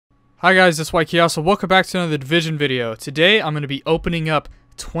Hi guys, it's YK. So welcome back to another Division video. Today I'm going to be opening up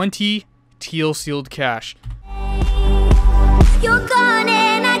 20 Teal sealed cash. You're gone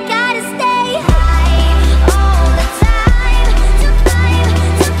and I gotta stay high all the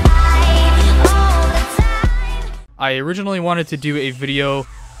time, I originally wanted to do a video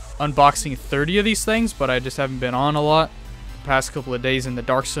unboxing 30 of these things, but I just haven't been on a lot the past couple of days in the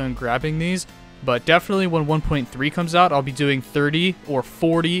Dark Zone grabbing these. But definitely when 1.3 comes out, I'll be doing 30 or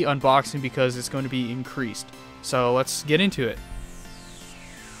 40 unboxing because it's going to be increased. So let's get into it.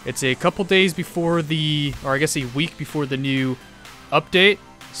 It's a couple days before the, or I guess a week before the new update.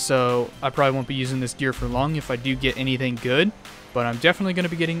 So I probably won't be using this gear for long if I do get anything good. But I'm definitely going to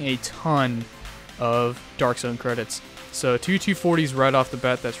be getting a ton of Dark Zone credits. So two 240s right off the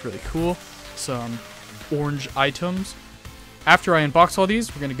bat, that's really cool. Some orange items. After I unbox all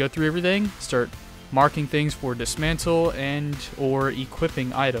these, we're going to go through everything, start marking things for dismantle and or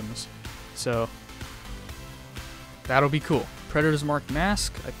equipping items. So that'll be cool. Predator's Mark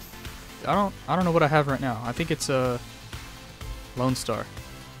mask. I don't know what I have right now. I think it's a Lone Star.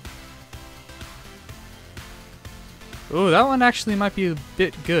 Oh, that one actually might be a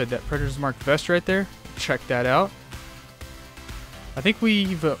bit good. That Predator's Mark vest right there. Check that out. I think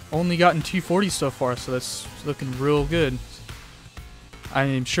we've only gotten 240s so far, so that's looking real good.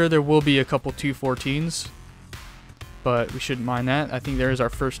 I'm sure there will be a couple 214s, but we shouldn't mind that. I think there is our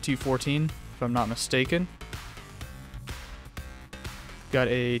first 214, if I'm not mistaken. Got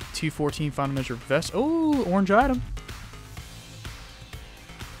a 214 final measure vest. Oh, orange item.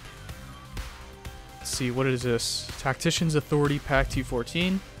 Let's see, what is this? Tactician's Authority Pack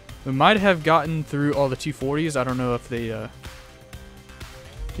 214. We might have gotten through all the 240s. I don't know if they, yeah,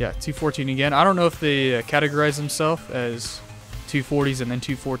 214 again. I don't know if they categorize themselves as 240s and then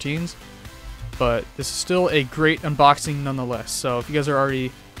 214s, but this is still a great unboxing nonetheless. So if you guys are already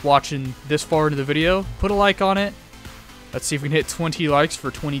watching this far into the video, put a like on it. Let's see if we can hit 20 likes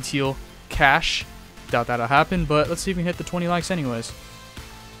for 20 Teal cash. Doubt that'll happen, but let's see if we can hit the 20 likes anyways.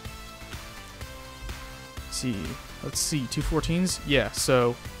 Let's see, 214s. Yeah,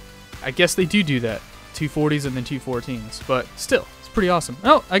 so I guess they do that, 240s and then 214s, but still, it's pretty awesome.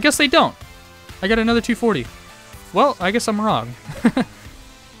 Oh, I guess they don't. I got another 240. Well, I guess I'm wrong. I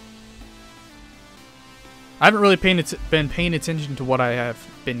haven't really been paying attention to what I have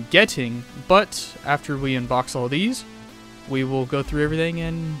been getting, but after we unbox all these, we will go through everything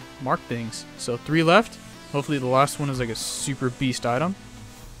and mark things. So 3 left. Hopefully the last one is like a super beast item.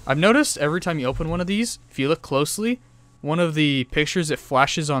 I've noticed every time you open one of these, if you look closely, one of the pictures that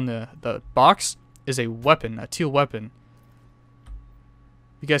flashes on the box is a weapon, a Teal weapon.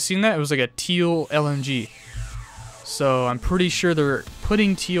 You guys seen that? It was like a Teal LMG. So I'm pretty sure they're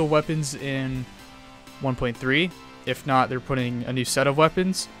putting Teal weapons in 1.3. If not, they're putting a new set of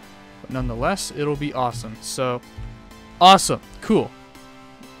weapons. But nonetheless, it'll be awesome. So, awesome. Cool.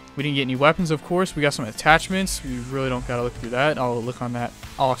 We didn't get any weapons, of course. We got some attachments. We really don't got to look through that. I'll look on that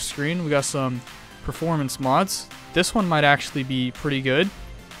off screen. We got some performance mods. This one might actually be pretty good.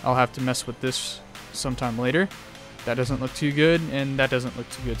 I'll have to mess with this sometime later. That doesn't look too good, and that doesn't look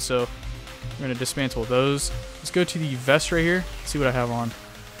too good. So we're going to dismantle those. Let's go to the vest right here. See what I have on.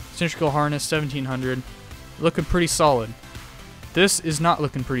 Cylindrical harness, 1700. Looking pretty solid. This is not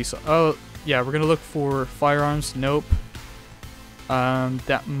looking pretty solid. Oh, yeah, we're going to look for firearms. Nope.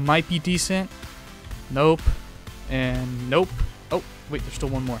 That might be decent. Nope. And nope. Oh, wait, there's still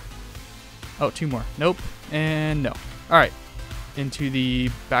one more. Oh, 2 more. Nope. And no. Alright. Into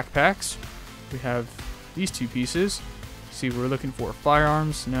the backpacks. We have these 2 pieces. See, we're looking for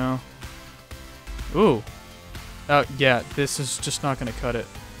firearms. No. Ooh. Yeah, this is just not going to cut it.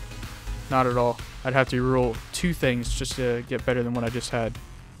 Not at all. I'd have to roll 2 things just to get better than what I just had.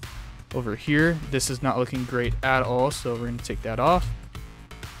 Over here, this is not looking great at all, so we're going to take that off.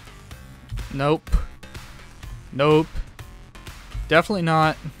 Nope. Nope. Definitely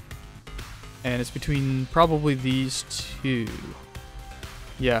not. And it's between probably these 2.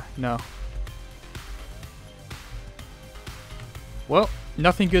 Yeah, no. Well,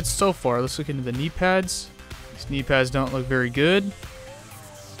 nothing good so far. Let's look into the knee pads. These knee pads don't look very good.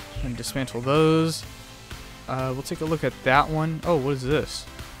 And dismantle those. We'll take a look at that one. Oh, what is this?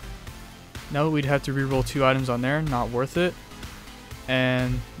 No, we'd have to reroll 2 items on there. Not worth it.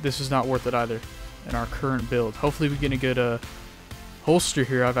 And this is not worth it either in our current build. Hopefully we get a good holster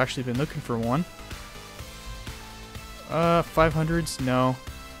here. I've actually been looking for one. 500s? No.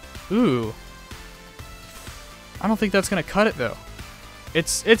 Ooh. I don't think that's going to cut it though.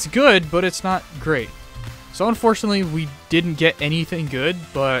 It's good, but it's not great. So unfortunately, we didn't get anything good,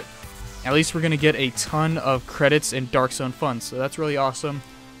 but at least we're going to get a ton of credits and Dark Zone funds. So that's really awesome.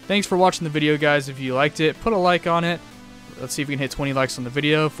 Thanks for watching the video, guys. If you liked it, put a like on it. Let's see if we can hit 20 likes on the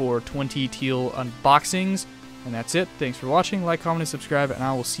video for 20 Teal unboxings. And that's it. Thanks for watching. Like, comment, and subscribe, and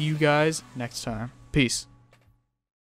I will see you guys next time. Peace.